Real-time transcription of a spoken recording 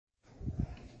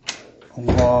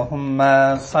اللهم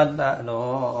صل علی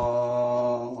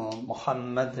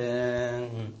محمد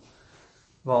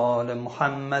و آل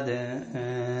محمد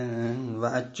و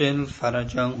عجل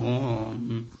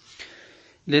فرجهم.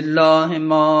 لله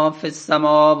ما فی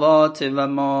السماوات و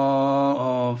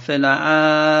ما فی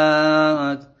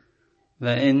الارض و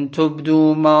ان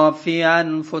تبدوا ما فی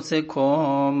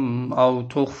انفسکم او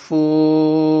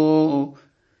تخفوا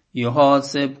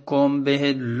یحاسبکم به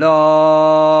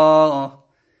الله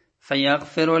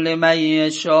فیغفر لمن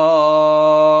یشاء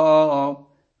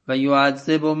و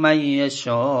یعذب من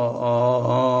یشاء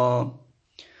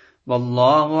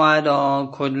والله علی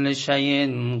کل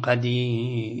شیء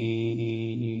قدیر.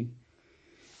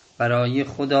 برای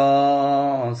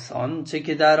خداست آنچه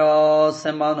که در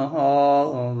آسمان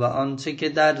ها و آنچه که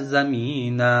در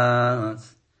زمین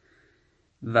است،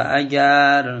 و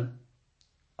اگر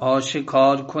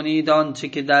آشکار کنید آنچه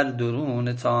که در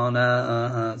درونتان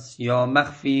است یا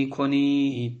مخفی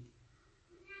کنید،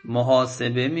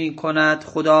 محاسبه می کند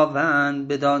خداوند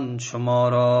بدان شما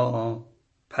را،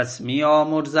 پس می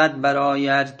آمرزد برای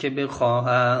هر که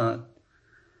بخواهد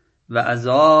و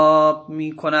عذاب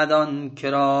می کند آن که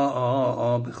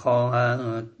را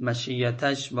بخواهد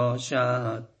مشیتش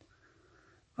باشد.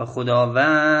 و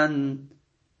خداوند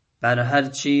بر هر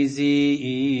چیزی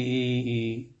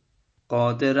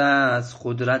قادر است،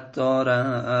 قدرت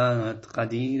دارد،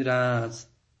 قدیر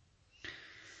است.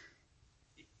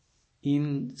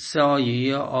 این سه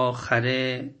آیه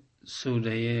آخر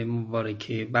سوره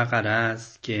مبارکه بقره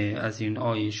است که از این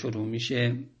آیه شروع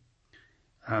میشه.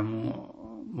 هم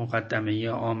مقدمه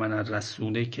آمن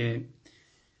الرسوله که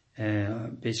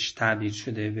بهش تعبیر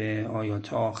شده به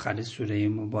آیات آخر سوره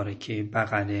مبارکه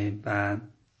بقره و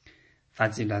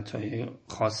فضیلت‌های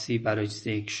خاصی برای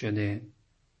ذکر شده.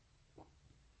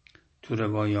 تو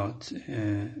روایات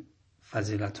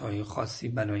فضیلت‌های خاصی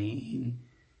برای این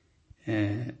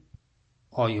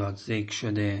آیات ذکر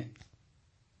شده.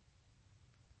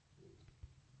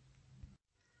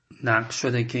 نقل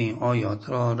شده که این آیات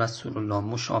را رسول الله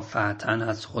مشافهةً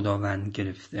از خداوند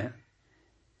گرفته،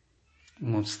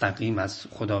 مستقیم از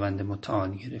خداوند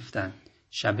متعال گرفتن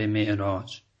شب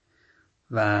معراج،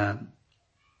 و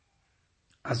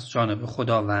از جانب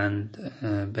خداوند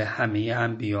به همه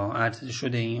انبیا عرضه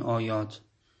شده این آیات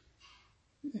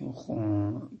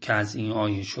که از این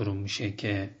آیه شروع میشه.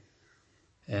 که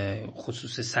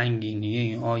خصوص سنگینی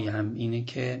این آیه هم اینه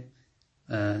که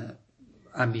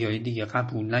انبیای دیگه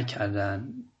قبول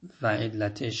نکردن و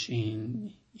علتش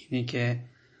اینه که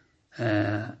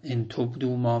ان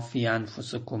تبدوا ما فی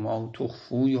انفسکم او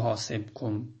تخفوا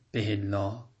یحاسبکم به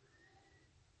الله.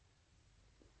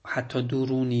 حتی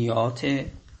درونیات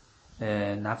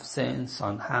نفس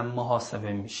انسان هم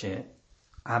محاسبه میشه،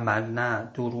 عمل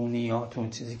نه. درونیات، اون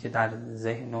چیزی که در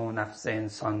ذهن و نفس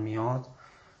انسان میاد،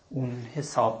 اون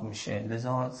حساب میشه.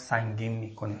 لذا سنگین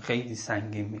میکنه، خیلی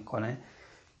سنگین میکنه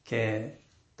که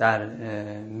در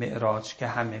معراج که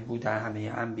همه بودن،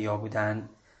 همه انبیا بودن،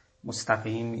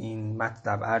 مستقیم این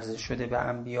مطلب عرضه شده به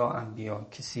انبیا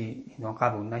کسی اینا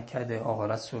قبول نکرده. آقا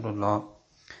رسول الله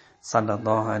صلی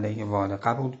الله علیه و آله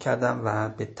قبول کردن و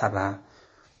به تبع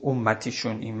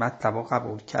امتیشون این مطلب رو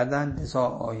قبول کردن. لذا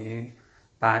آیه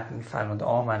بعد میفرماد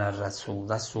آمن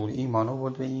الرسول، رسول ایمان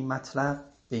آورد به این مطلب،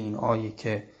 به این آیه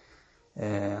که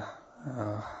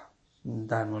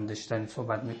در موردش داریم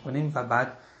صحبت میکنیم. و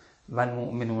بعد و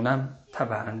المؤمنونم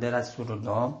تبعاً رسول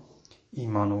الله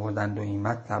ایمان آوردند و این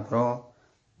مطلب را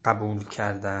قبول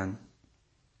کردند.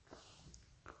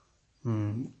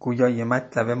 گویا یه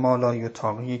مطلب مالا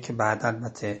یطاقیه که بعد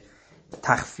البته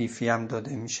تخفیفی هم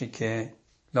داده میشه که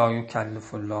لا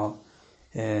یکلف الله،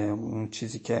 اون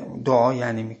چیزی که دعا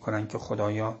یعنی میکنن که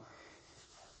خدایا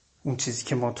اون چیزی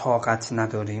که ما طاقت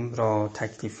نداریم را،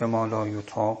 تکلیف مالا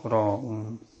یطاق را،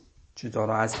 اون چیزا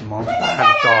را از ما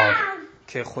بردار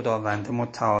که خداوند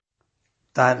متعال.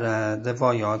 در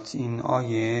روایات این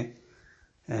آیه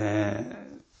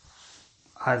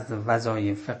از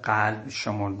وظایف قلب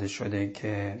شمرده شده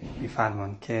که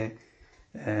میفرمان که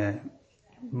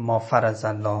ما فرض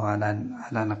الله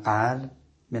علی القلب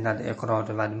من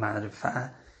الاقرار و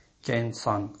المعرفه، که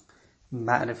انسان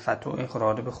معرفت و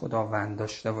اقرار به خداوند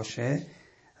داشته باشه.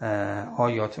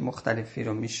 آیات مختلفی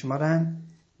رو میشمارن،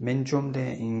 من جمله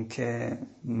این که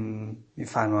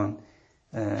میفرمان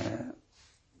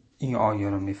این آیه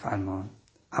رو میفرمان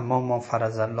اما ما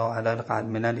فرض الله علی القلب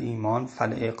من الایمان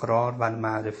فالاقرار و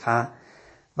المعرفه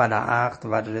و العقد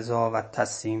و الرضا و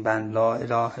التسلیم و لا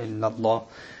اله الا الله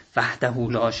وحده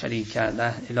لا شریک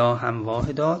له الها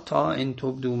واحدا تا ان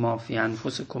تبدوا ما فی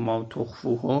انفسکم او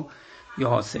تخفوه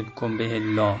یحاسبکم به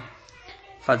الله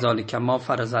فذلک ما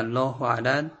فرض الله علی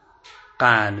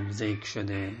القلب ذکر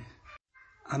شده.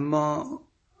 اما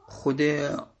خود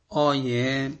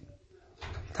آیه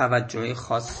توجه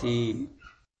خاصی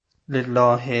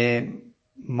لله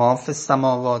ما فی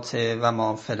السماوات و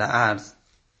ما فی الارض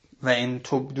و ان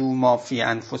تبدوا ما فی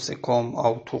انفسکم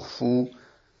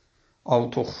او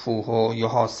تخفوه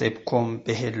یحاسبکم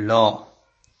به الله،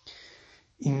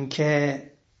 این که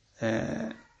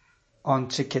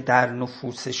آنچه که در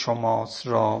نفوس شماست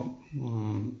را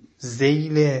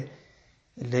ذیل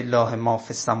لله ما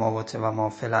فی السماوات و ما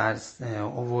فی الارض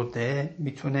آورده،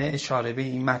 میتونه اشاره به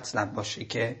این مطلب باشه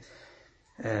که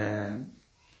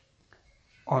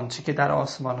آنچه که در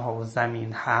آسمان ها و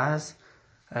زمین هست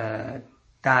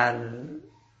در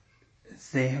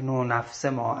ذهن و نفس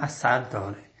ما اثر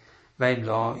داره و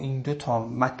الا این دو تا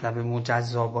مطلب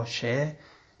مجزا باشه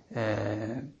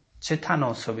چه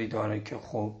تناسبی داره که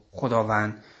خب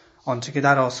خداوند آنچه که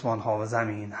در آسمان ها و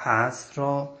زمین هست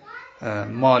را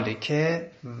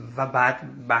مالکه و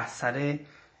بعد بحثر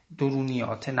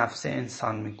درونیات نفس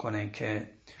انسان میکنه که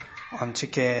آنچه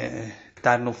که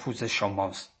در نفوذ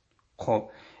شماست. خب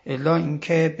الا این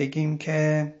که بگیم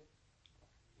که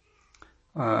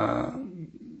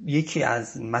یکی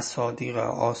از مصادیق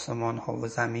آسمان ها و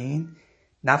زمین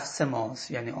نفس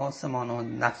ماست، یعنی آسمان و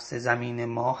نفس زمین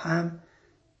ما هم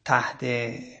تحت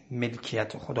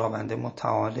ملکیت خداوند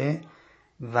متعاله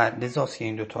و لذاست که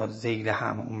این دوتا ذیل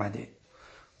هم اومده.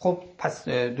 خب پس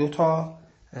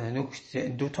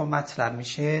دو تا مطلب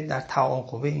میشه در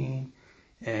تعاقب این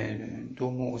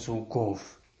دو موضوع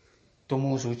گفت. دو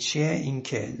موضوع چیه؟ این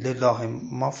که لله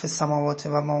ما فی السماوات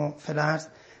و ما فی الارض،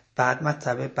 بعد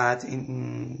مطلب بعد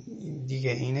این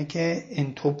دیگه اینه که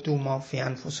ان تبدوا ما فی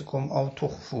انفسکم او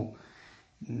تخفوا،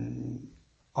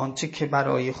 آنچه که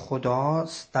برای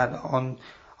خداست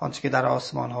آنچه که در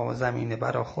آسمان ها و زمین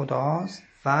برای خداست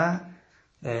و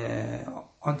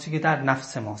آنچه که در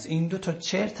نفس ماست. این دو تا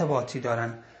چه ارتباطی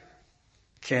دارن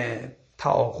که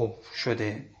تعاقب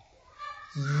شده؟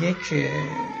 یک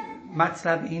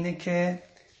مطلب اینه که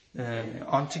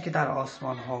آنچه که در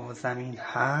آسمان ها و زمین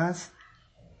هست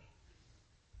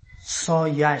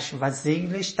سایش و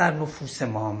ذیلش در نفوس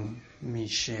ما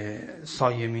میشه،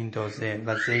 سایه میندازه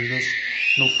و ذیلش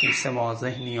نفوس ما،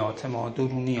 ذهنیات ما،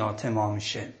 درونیات ما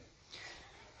میشه.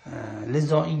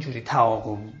 لذا اینجوری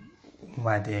تعاقب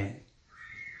اومده.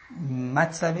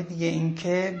 مطلب دیگه این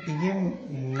که بگیم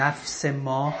نفس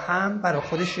ما هم برای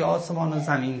خودش یه آسمان و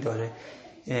زمین داره،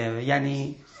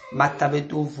 یعنی مطلب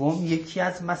دوم یکی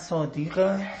از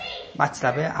مصادیق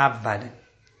مطلب اوله.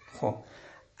 خب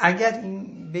اگر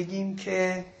این بگیم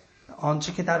که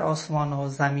آنچه که در آسمان و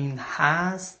زمین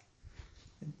هست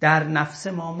در نفس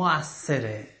ما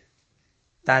مؤثره،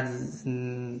 در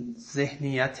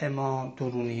ذهنیت ما،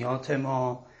 درونیات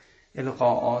ما،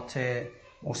 القاءات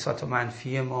مثبت و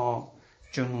منفی ما،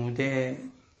 جنود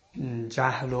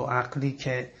جهل و عقلی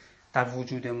که در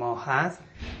وجود ما هست،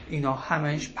 اینا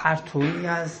همش پرتویی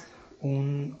از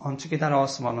اون آنچه که در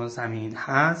آسمان و زمین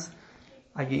هست.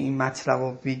 اگه این مطلب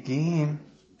رو بگیم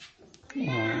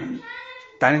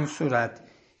در این صورت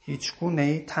هیچ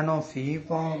گونه تنافی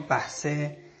با بحث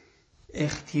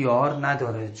اختیار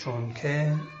نداره، چون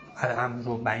که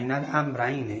الامر بین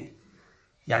الامرینه،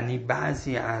 یعنی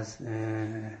بعضی از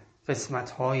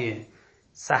قسمت‌های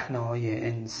صحنه‌های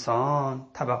انسان،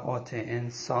 طبقات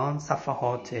انسان،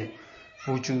 صفحات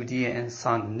وجودی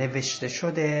انسان نوشته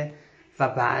شده و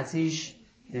بعضیش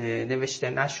نوشته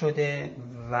نشده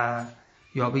و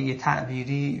یا به یه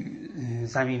تعبیری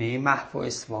زمینه محو و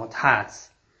اثبات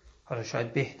هست. حالا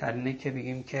شاید بهترینه که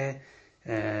بگیم که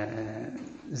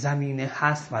زمینه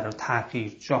هست برای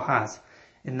تغییر، جا هست.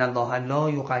 ان الله لا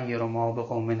یغیر ما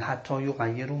بقوم حتی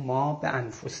یغیروا ما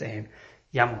بانفسهم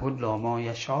یمحو الله ما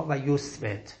یشاء و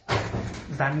یثبت.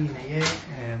 زمینه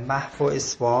محو و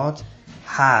اثبات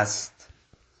هست.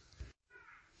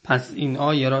 پس این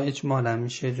آیه را اجمالا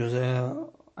میشه جزء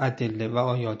ادله و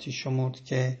آیاتی شمرد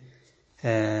که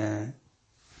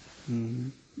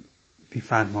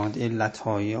بی‌فرماد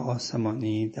علتهای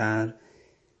آسمانی در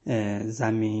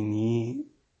زمینی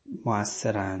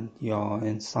مؤثرند، یا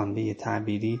انسان به یه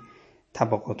تعبیری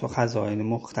طبقات و خزائن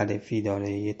مختلفی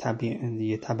داره،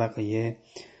 یه طبقه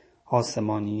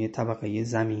آسمانی، یه طبقه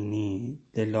زمینی.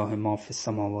 لله ما فی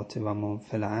السماوات و ما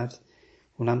فی الارض،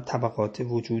 اونم طبقات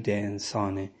وجود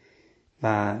انسانه.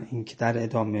 و اینکه در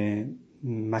ادامه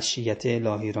مشیت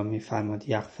الهی را میفرماد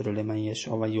یغفر لمن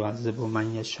یشاء و یعذب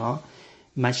من یشاء،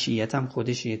 مشیت هم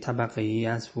خودش یه طبقه ای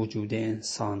از وجود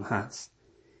انسان هست.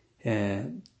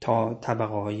 تا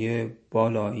طبقه های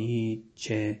بالایی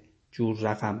چه جور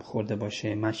رقم خورده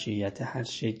باشه، مشیت هر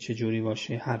شی چه جوری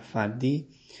باشه، هر فردی،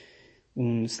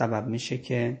 اون سبب میشه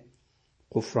که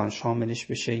غفران شاملش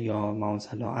بشه یا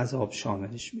معاذالله عذاب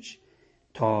شاملش بشه.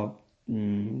 تا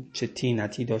چه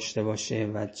طینتی داشته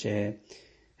باشه و چه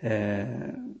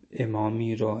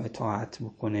امامی را اطاعت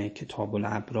بکنه، کتاب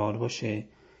الابرار باشه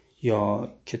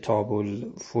یا کتاب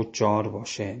الفجار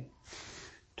باشه.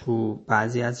 تو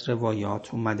بعضی از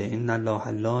روایات اومده ان الله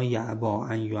لا یعبی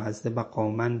ان یعذب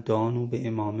قوما دانوا به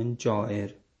امام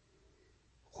جائر.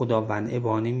 خداوند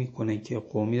ابا نمیکنه که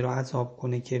قومی را عذاب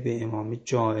کنه که به امام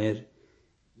جائر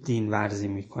دین ورزی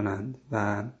میکنند.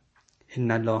 و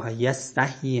ان الله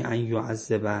یستحیی ان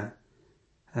یعذب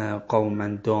قوما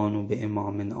دانوا به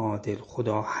امام عادل.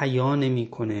 خدا حیا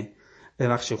نمیکنه،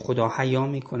 خدا حیا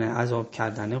میکنه عذاب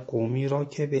کردن قومی را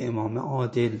که به امام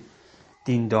عادل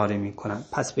دین داره میکنن.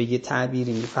 پس به یه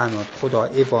تعبیری میفرماد خدا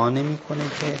ابا نمیکنه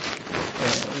که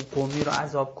قومی را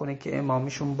عذاب کنه که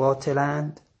امامشون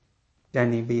باطلند،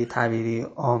 یعنی به یه تعبیری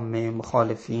عامه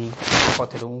مخالفین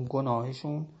خاطر اون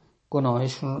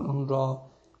گناهشون را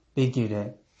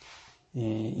بگیره.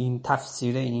 این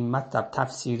تفسیر این مطلب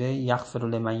تفسیر یغفر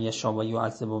لمن یشاء و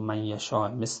یعذب من یشاء.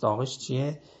 مصداقش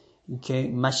چیه؟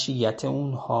 که مشیت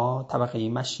اونها، طبقه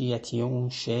مشیتی اون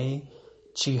شی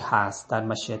چی هست در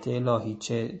مشیت الهی،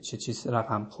 چه چیز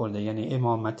رقم خورده، یعنی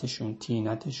امامتشون،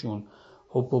 طینتشون،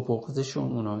 حب و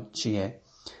بغضشون اونا چیه.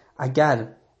 اگر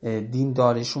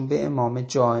دیندارشون به امام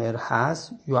جائر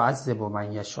هست یعذب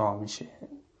من یشاء میشه.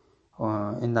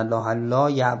 ان الله لا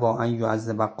یعبی ان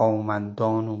یعذب قوما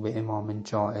دانوا به امام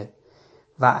جائر.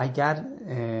 و اگر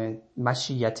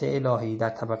مشیت الهی در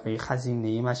طبقه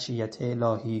خزینه مشیت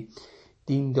الهی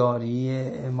دینداری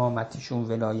امامتشون،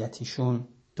 ولایتشون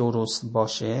درست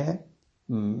باشه،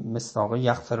 مصداق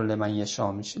یغفر لمن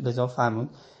یشاء میشه. لذا فرمود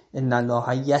ان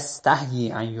الله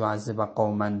یستحیی ان یعذب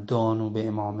قوما دانوا به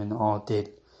امام عادل.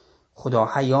 خدا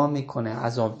حیا میکنه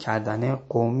عذاب کردن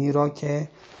قومی را که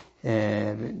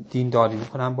دینداری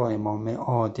میکنن با امام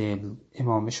عادل،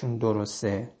 امامشون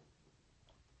درسته.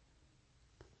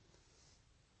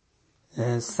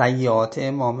 سیئات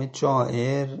امام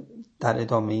جائر در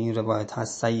ادامه این روایت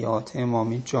هست سیئات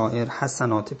امام جائر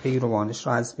حسنات پیروانش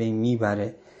را از بین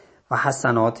میبره و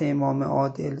حسنات امام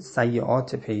عادل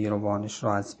سیئات پیروانش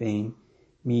را از بین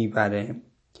میبره.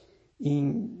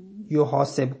 این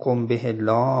یحاسبکم به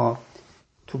الله،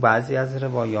 تو بعضی از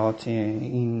روایات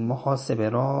این محاسبه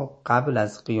را قبل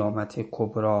از قیامت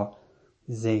کبری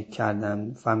ذکر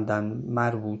کردن، فهمدن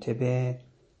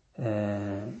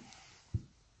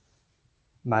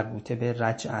مربوطه به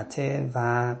رجعته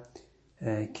و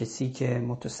کسی که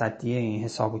متصدی این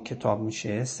حساب و کتاب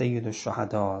میشه سید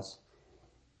الشهداست.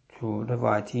 تو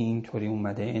روایتی اینطوری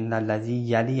اومده ان الذی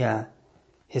یلی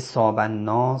حساب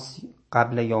الناس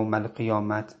قبل یوم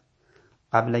القیامه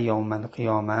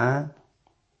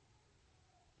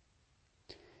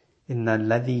ان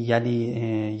الذی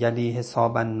یلی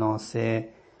حساب الناس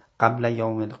قبل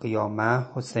یوم القیامه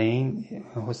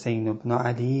حسین ابن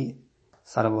علی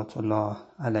صلوات الله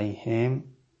علیهم.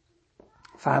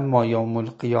 فاما یوم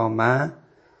القیامه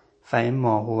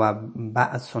فاما هو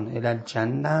بعث الی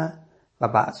الجنه و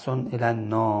بعث الی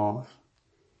النار.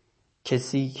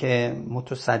 کسی که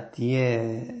متصدی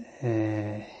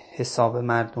حساب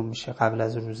مردم میشه قبل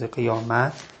از روز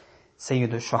قیامت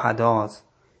سید الشهداست.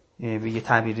 به یه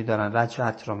تعبیری دارن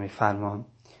رجعت را میفرمان.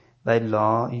 و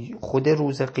الا خود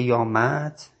روز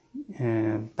قیامت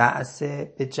بعث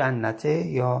به جنته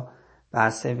یا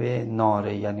بعث به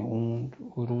ناره، یعنی اون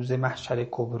روز محشر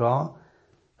کبری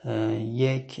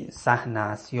یک صحنه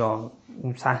است یا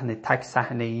اون صحنه تک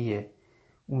صحنه‌ایه.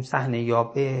 اون صحنه یا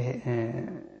به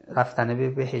رفتن به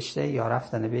بهشته یا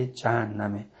رفتن به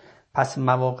جهنمه. پس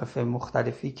مواقف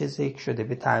مختلفی که ذکر شده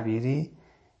به تعبیری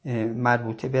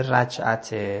مربوطه به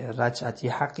رجعتی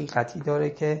حقیقتی داره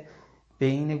که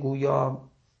بین گویا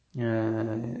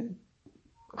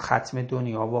ختم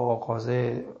دنیا و آغاز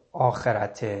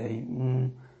آخرته.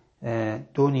 اون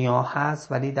دنیا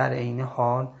هست ولی در عین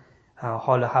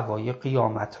حال هوای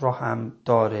قیامت را هم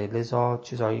داره. لذا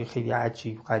چیزهای خیلی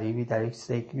عجیب غریبی درش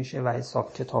ذکر میشه و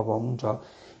حساب کتابا اونجا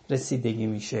رسیدگی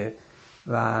میشه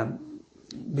و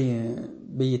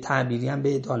به یه تعبیری هم به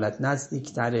عدالت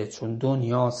نزدیک تره، چون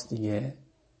دنیاست دیگه.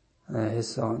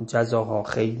 جزاها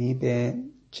خیلی به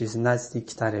چیز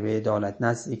نزدیک تره، به عدالت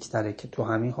نزدیک تره که تو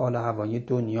همین حال هوای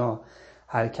دنیا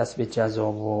هر کس به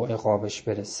جزا و عقابش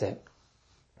برسه.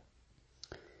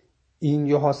 این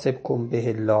یحاسبکم به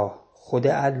الله، خود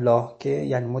الله که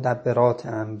یعنی مدبرات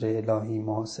امر الهی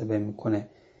محاسبه میکنه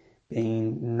به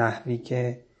این نحوی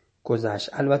که گذشت.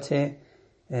 البته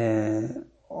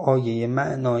آیه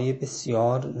معنای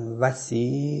بسیار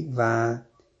وسیع و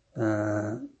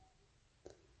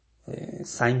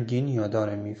سنگینی ها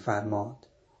داره میفرماد،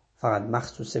 فقط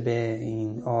مخصوص به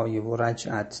این آیه و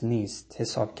رجعت نیست.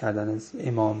 حساب کردن از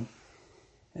امام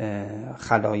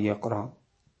خلایق را.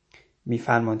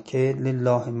 میفرماد که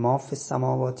لله ما فی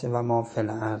السماوات و ما فی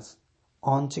الارض،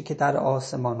 آنچه که در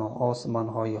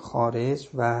آسمان‌های خارج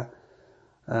و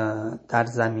در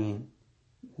زمین،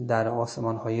 در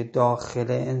آسمان‌های داخل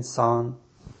انسان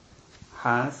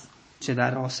هست، چه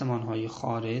در آسمان‌های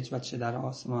خارج و چه در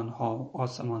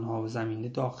آسمان‌ها و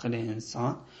زمین داخل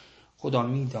انسان، خدا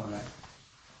می‌داند.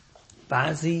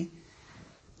 بعضی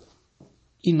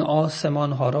این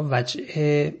آسمان‌ها را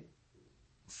وجه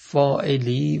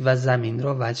فاعلی و زمین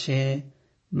را وجه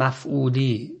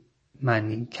مفعولی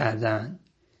معنی کردن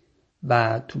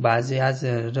و تو بعضی از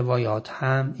روایات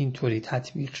هم اینطوری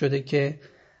تطبیق شده که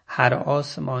هر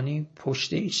آسمانی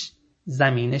پشتش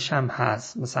زمینش هم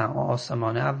هست. مثلا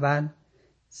آسمان اول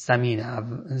زمین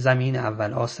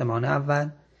اول آسمان اول،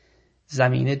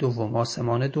 زمین دوم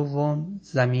آسمان دوم،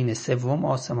 زمین سوم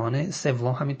آسمان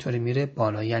سوم، همینطوری میره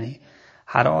بالا. یعنی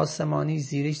هر آسمانی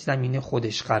زیرش زمین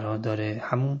خودش قرار داره،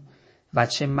 همون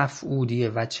وجه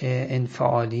مفعولیه، وجه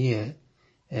انفعالیه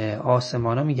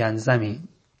آسمانا میگن زمین.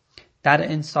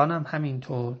 در انسان هم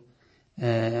همینطور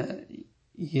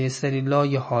یه سری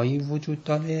لایه هایی وجود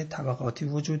داره، طبقاتی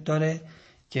وجود داره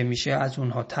که میشه از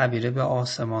اونها تعبیر به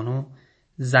آسمان و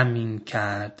زمین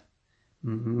کرد.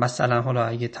 مثلا حالا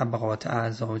اگه طبقات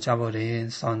اعضا و جوارح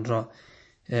انسان را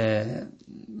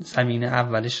زمین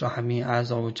اولش را همین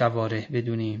اعضا و جوارح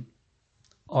بدونیم،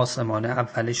 آسمان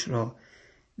اولش رو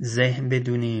ذهن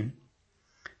بدونیم،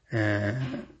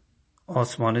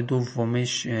 آسمان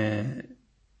دومش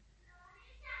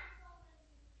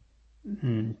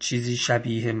چیزی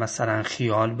شبیه مثلا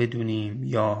خیال بدونیم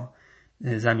یا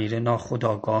ضمیر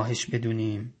ناخودآگاهش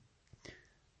بدونیم.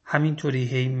 همینطوری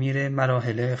هی میره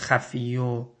مراحل خفی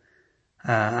و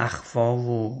اخفا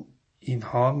و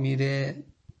اینها میره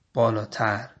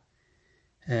بالاتر.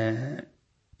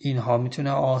 اینها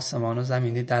میتونه آسمان و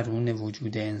زمین درون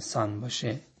وجود انسان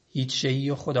باشه. هیچ شیئی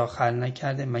رو خدا خلق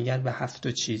نکرده مگر به 7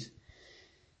 چیز: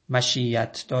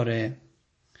 مشیت داره،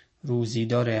 روزی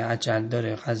داره، اجل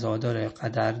داره، قضا داره،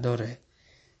 قدر داره،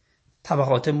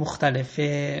 طبقات مختلف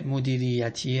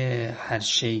مدیریتی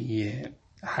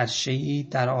هر شیئی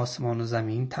در آسمان و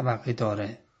زمین طبقه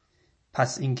داره.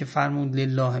 پس اینکه فرمود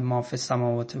لله ما فی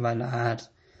السماوات و الارض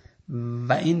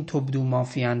و این تبدو ما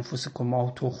فی انفسکم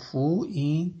او تخفو،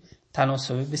 این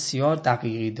تناسب بسیار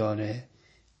دقیقی داره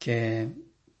که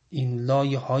این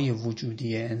لایه های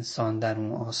وجودی انسان در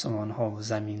اون آسمان ها و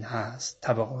زمین هست،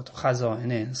 طبقات و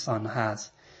خزائن انسان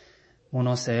هست،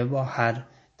 مناسبه با هر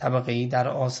طبقه‌ای در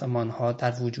آسمان ها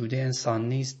در وجود انسان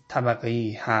نیست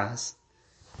طبقه‌ای هست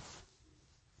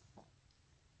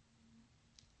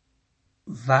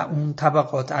و اون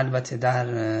طبقات البته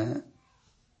در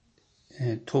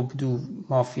تبدو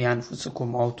ما فی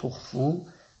انفسکم او تخفو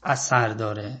اثر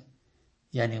داره.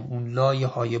 یعنی اون لایه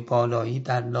های بالایی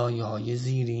در لایه های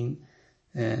زیرین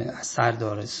اثر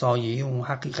داره. سایه اون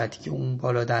حقیقتی که اون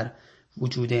بالا در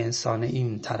وجود انسان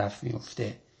این طرف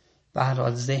میفته. به هر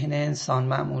حال ذهن انسان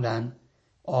معمولاً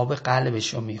آب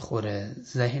قلبشو میخوره.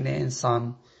 ذهن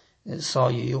انسان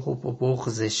سایه حب و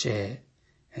بغضشه.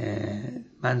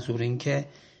 منظور این که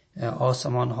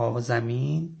آسمان ها و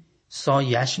زمین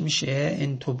سایش میشه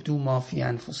ان تبدو ما فی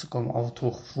انفسکم او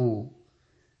تخفو،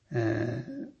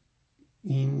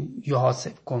 این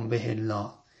یحاسبکم به الله.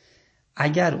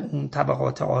 اگر اون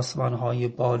طبقات آسمان های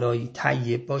بالایی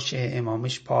طیب باشه،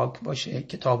 امامش پاک باشه،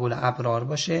 کتاب الابرار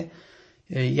باشه،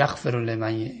 یغفر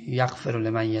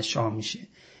لمن یشاء میشه.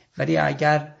 ولی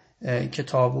اگر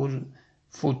کتاب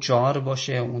الفجار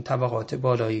باشه، اون طبقات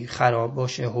بالایی خراب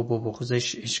باشه، حب و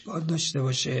بغضش اشکال داشته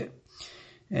باشه،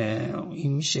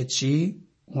 این میشه چی؟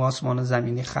 اون آسمان و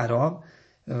زمینی خراب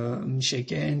میشه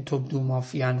که ان تبدو ما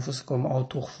فی انفسکم او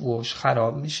تخفوش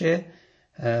خراب میشه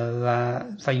و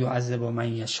فیعذب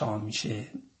من یشاء میشه.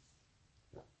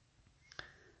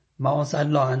 معاذ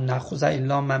الله ان ناخذ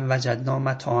الا من وجدنا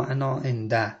متاعنا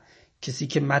عنده. کسی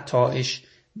که متاعش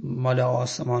مال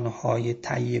آسمان های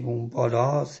طیب اون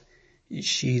بالاست،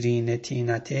 شیرین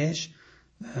تینتش،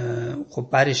 خب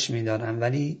برش میدارن.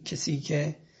 ولی کسی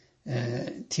که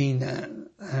تین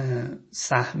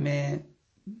سهم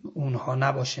اونها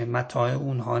نباشه، متاع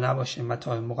اونها نباشه،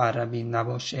 متاع مقربین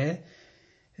نباشه،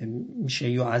 میشه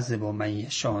یعذب من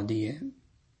یشاء دیگه.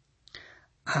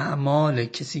 اعمال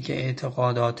کسی که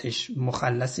اعتقاداتش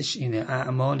مخلصش اینه،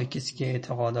 اعمال کسی که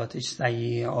اعتقاداتش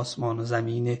سیئه، آسمان و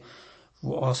زمین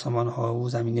و آسمان ها و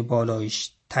زمین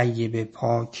بالایش طیب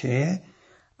پاکه،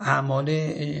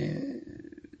 اعمال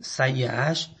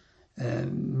سیئش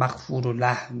مغفور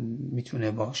له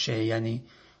میتونه باشه. یعنی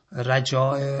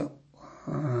رجای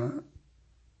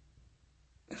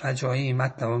این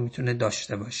مطلب میتونه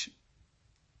داشته باشه.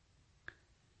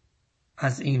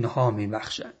 از اینها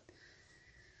میبخشد.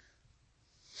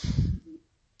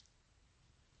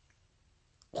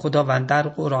 خداوند در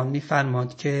قرآن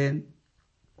میفرماد که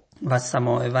و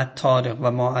السماء و الطارق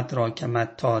و ما ادراک ما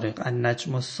الطارق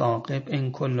النجم الثاقب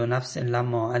ان کل نفس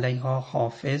لما علیها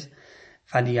حافظ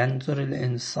فلینظر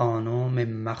الانسان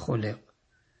مما خلق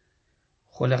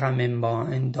خلق من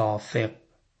ماء دافق.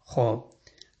 خب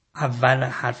اول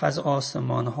حرف از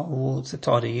آسمان ها و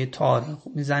ستاره طارق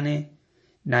میزنه،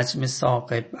 نجم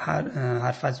ثاقب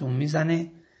حرف از اون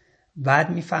میزنه، بعد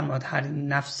میفرماد هر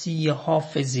نفسی یه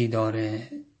حافظی داره.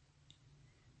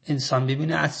 انسان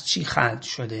ببینه از چی خلق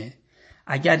شده.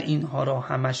 اگر اینها را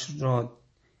همش را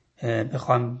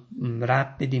بخوام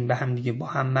ربط بدیم به هم دیگه، با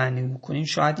هم معنی بکنیم،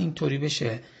 شاید اینطوری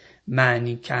بشه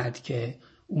معنی کرد که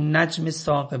اون نجم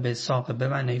ثاقب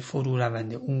معنی فرو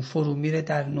رونده، اون فرو میره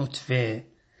در نطفه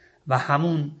و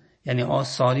همون یعنی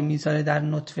آثاری میذاره در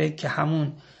نطفه که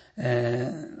همون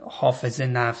حافظ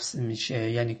نفس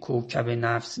میشه، یعنی کوکب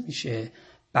نفس میشه،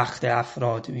 بخت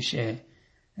افراد میشه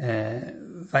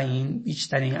و این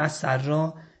بیشترین اثر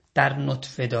را در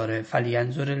نطفه داره.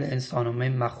 فلینظر الانسان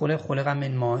مما خلق خلق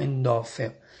من ماء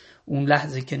دافق. اون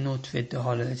لحظه که نطفه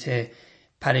حالت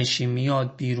پرشی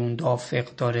میاد بیرون،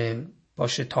 دافق داره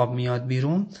باشه تاب میاد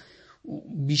بیرون،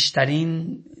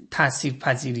 بیشترین تأثیر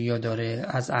پذیری ها داره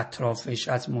از اطرافش،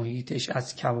 از محیطش،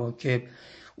 از کواکب.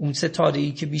 اون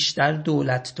ستاره‌ای که بیشتر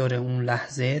دولت داره اون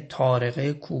لحظه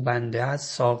طارقه کوبنده از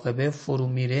ثاقبه فرو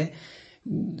میره.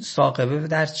 ثاقبه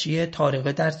در چیه؟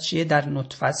 طارقه در چیه؟ در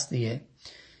نطفه است دیگه.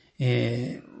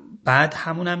 بعد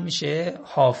همونم میشه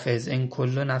حافظ، ان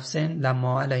کل نفس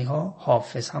لما علیها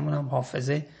حافظ، همونم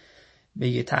حافظه به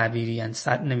یه تعبیری، یعنی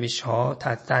سرنوشت ها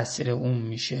تحت تاثیر اون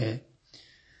میشه.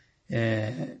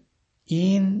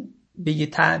 این به یه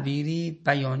تعبیری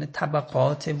بیان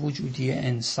طبقات وجودی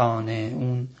انسانه.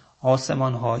 اون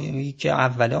آسمان هایی که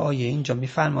اول آیه اینجا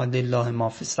میفرماد لله ما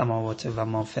فی السماوات و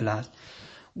ما فی الارض،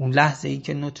 اون لحظه ای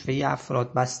که نطفه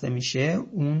افراد بسته میشه،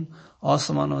 اون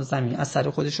آسمان و زمین اثر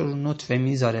خودش رو نطفه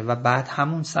میذاره و بعد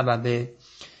همون سبب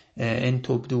ان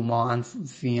تبدوا ما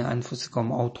فی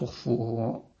انفسکم او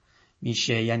تخفوه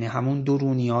میشه، یعنی همون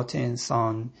درونیات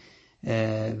انسان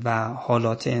و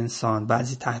حالات انسان.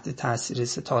 بعضی تحت تاثیر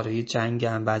ستاره جنگ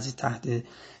هم، بعضی تحت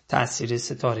تاثیر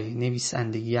ستاره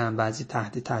نویسندگی هم، بعضی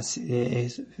تحت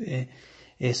تاثیر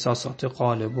احساسات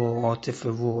غالب و عاطفه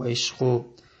و عشق و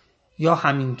یا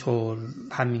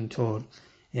همینطور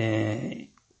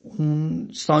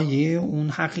اون سایه اون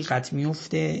حقیقت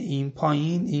میفته این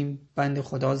پایین. این بنده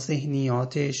خدا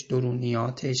ذهنیاتش،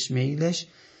 درونیاتش، میلش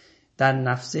در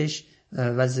نفسش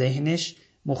و ذهنش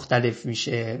مختلف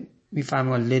میشه.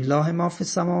 میفرماد لله ما فی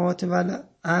السماوات و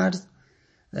الارض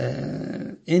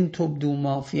ان تبدوا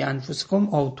ما فی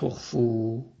انفسکم او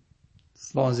تخفوا.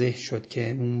 واضح شد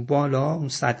که اون بالا اون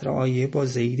صدر آیه با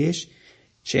زیرش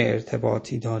چه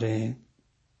ارتباطی داره.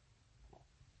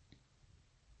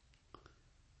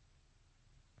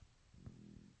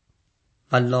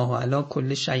 والله علی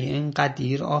کل شیء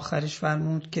قدیر آخرش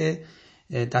فرمود که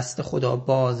دست خدا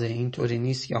بازه. اینطوری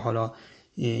نیست که حالا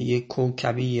یک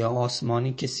کوکبی یا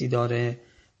آسمانی کسی داره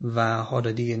و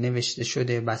حالا دیگه نوشته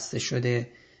شده بسته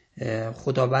شده.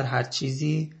 خدا بر هر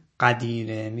چیزی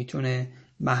قدیره، میتونه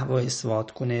محو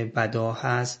اثبات کنه، بدا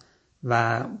هست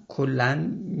و کلن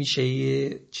میشه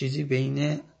یه چیزی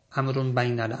بین امرون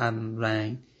بین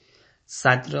الامرین.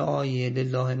 صدر آیه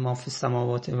لله ما فی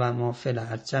السماوات و ما فی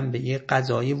الارض جنبه یه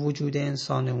قضای وجود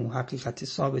انسانه، اون حقیقت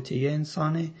ثابته یه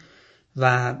انسانه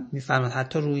و میفرماد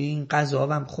حتی روی این قضا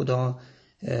هم خدا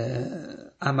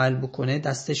عمل بکنه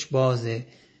دستش بازه.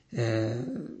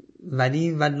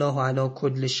 ولی والله علی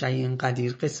کل شیء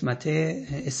قدیر قسمت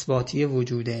اثباتی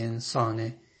وجود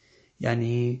انسانه،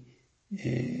 یعنی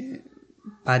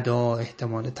بدا،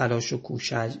 احتمال تلاش و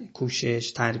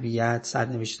کوشش، تربیت،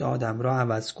 سرنوشت آدم را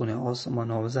عوض کنه،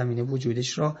 آسمان ها و زمین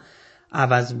وجودش را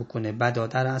عوض بکنه. بدا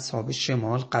در اصحاب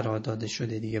شمال قرار داده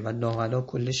شده دیگه. والله علی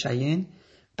کل شیء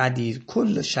قدیر،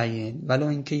 کل شیء، ولو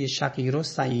اینکه یه شقی رو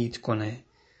سعید کنه.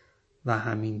 و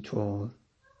همینطور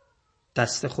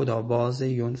دست خدا باز،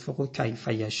 ینفق کیف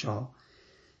یشاء.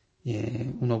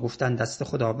 اونا گفتن دست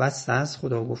خدا بسته است،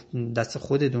 خدا گفت دست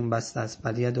خودتون بسته است،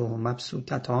 بل یده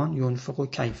مبسوطتان ینفق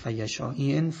کیف یشاء.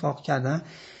 این انفاق کردن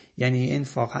یعنی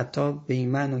انفاق حتی به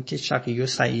این معنی که شقی و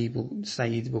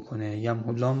سعید بکنه. یمحو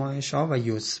الله ما یشاء و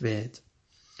یثبت.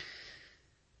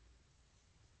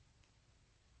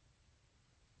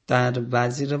 در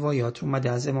بعضی روایات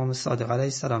اومده از امام صادق علیه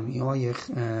السلام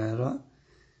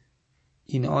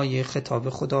این آیه خطاب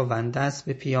خداوند است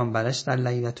به پیامبرش در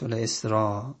لیلة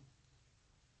الاسراء.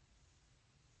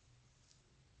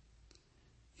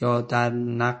 یا در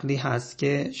نقلی هست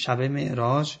که شب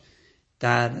معراج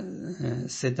در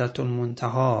سدرة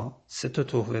المنتهی 3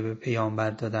 تحفه به پیامبر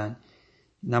دادن،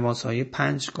 نمازهای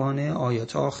 5 گانه،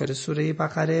 آیات آخر سوره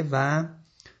بقره و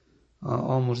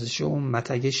آموزش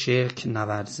امت اگه شرک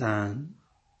نورزن.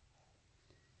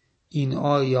 این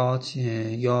آیات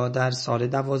یا در سال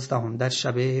 12 در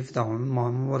شب 17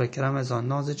 ماه مبارک رمضان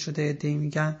نازل شده. عده‌ای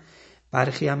میگن،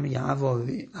 برخی هم میگن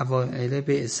اوایل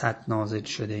بعثت نازل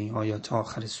شده این آیات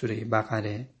آخر سوره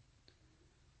بقره.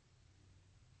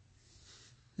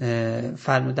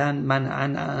 فرمودن من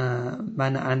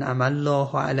انعم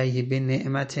الله علیه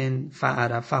بنعمت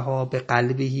فعرفها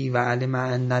بقلبه و علم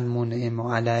ان المنعم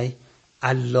علیه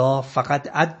الله فقط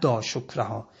ادى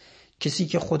شکرها. کسی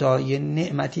که خدا یه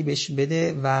نعمتی بهش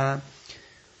بده و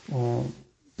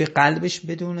به قلبش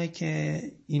بدونه که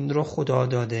این رو خدا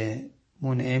داده،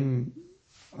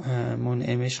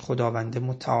 منعمش خداوند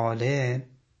متعاله،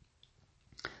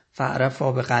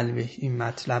 فعرفها به قلبه، این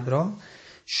مطلب را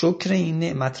شکر این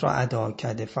نعمت را ادا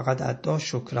کرده، فقط ادا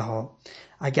شکرها.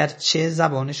 اگر چه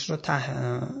زبانش رو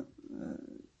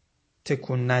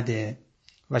تکون نده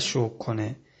و شکر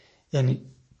کنه، یعنی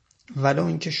ولو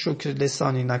اینکه شکر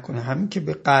لسانی نکنه، همین که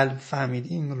به قلب فهمید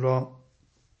این را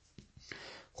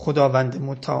خداوند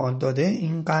متعال داده،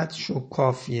 اینقدر شکر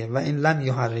کافیه. و این لم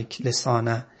یحرک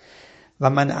لسانه و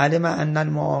من علم ان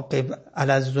المعاقب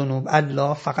علی الذنوب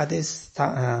الله فقط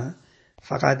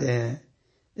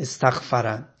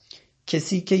استغفر.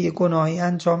 کسی که یه گناهی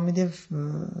انجام میده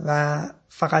و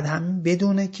فقط همین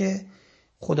بدونه که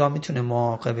خدا میتونه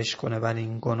معاقبش کنه بر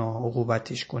این گناه،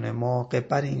 عقوبتش کنه، معاقب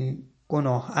بر این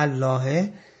گناه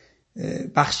الله،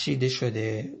 بخشیده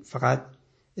شده، فقط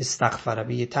استغفر،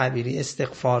 به یه تعبیری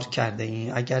استغفار کرده،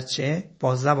 این اگرچه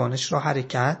با زبانش را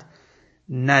حرکت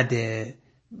نده.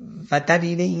 و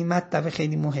دلیل این مطلب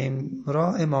خیلی مهم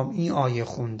را امام این آیه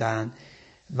خوندن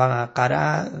و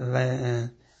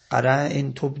قرأ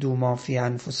ان تبدوا ما فی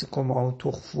انفسکم او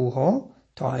تخفوه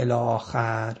تا الی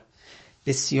آخر.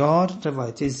 بسیار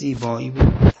روایت زیبایی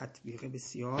بود، تطبیق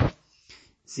بسیار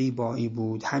زیبایی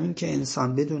بود. همین که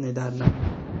انسان بدونه در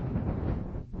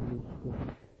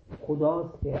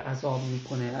خداست که عذاب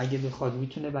میکنه، اگه بخواد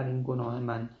میتونه بر این گناه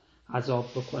من عذاب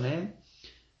بکنه،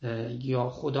 یا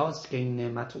خداست که این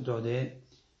نعمت رو داده،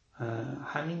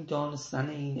 همین دانستن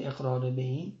این، اقرار به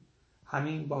این،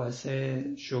 همین باعث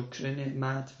شکر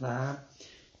نعمت و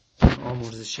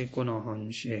آمرزش گناهان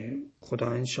میشه.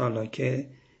 خدا انشالله که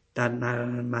در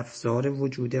نرم افزار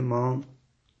وجود ما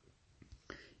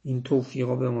این توفیق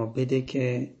رو به ما بده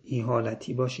که این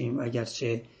حالتی باشیم،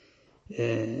 اگرچه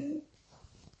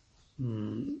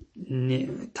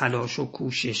تلاش و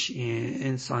کوشش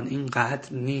انسان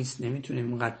اینقدر نیست، نمیتونیم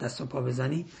اینقدر دست و پا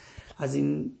بزنیم، از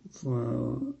این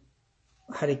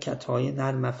حرکت های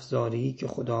نرم افزاری که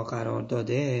خدا قرار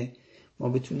داده ما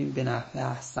بتونیم به نحو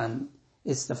احسن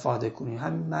استفاده کنیم.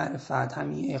 همین معرفت،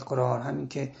 همین اقرار، همین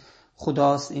که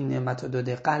خداست این نعمت رو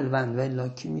داده قلباً، ولی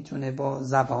کی میتونه با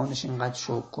زبانش اینقدر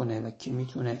شکر کنه و کی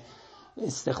میتونه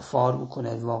استغفار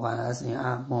بکنه واقعا از این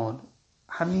اعمال.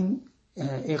 همین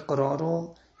اقرار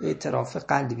و اعتراف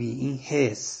قلبی، این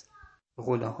حس، به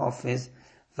قول حافظ،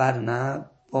 ورنه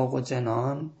باغ و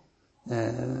جنان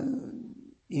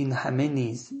این همه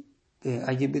نیست.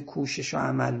 اگه به کوشش و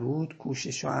عمل بود،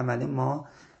 کوشش و عمل ما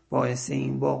باعث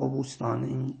این باغ و بوستان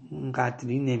این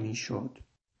قدری نمیشد.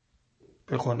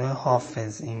 به قول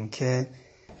حافظ، این که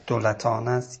دولتان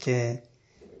است که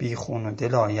بی خون و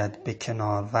دل آید به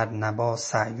کنار، ورنه با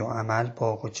سعی و عمل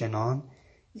باغ و جنان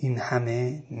این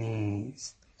همه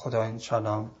نیست. خدا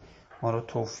انشاءالله ما رو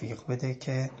توفیق بده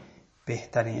که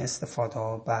بهترین استفاده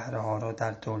و بهره ها رو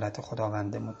در دولت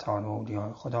خداوند متعال و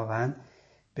اولیاء خداوند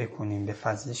بکنیم، به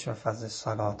فضلش و فضل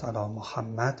صلات علی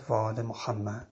محمد و آل محمد.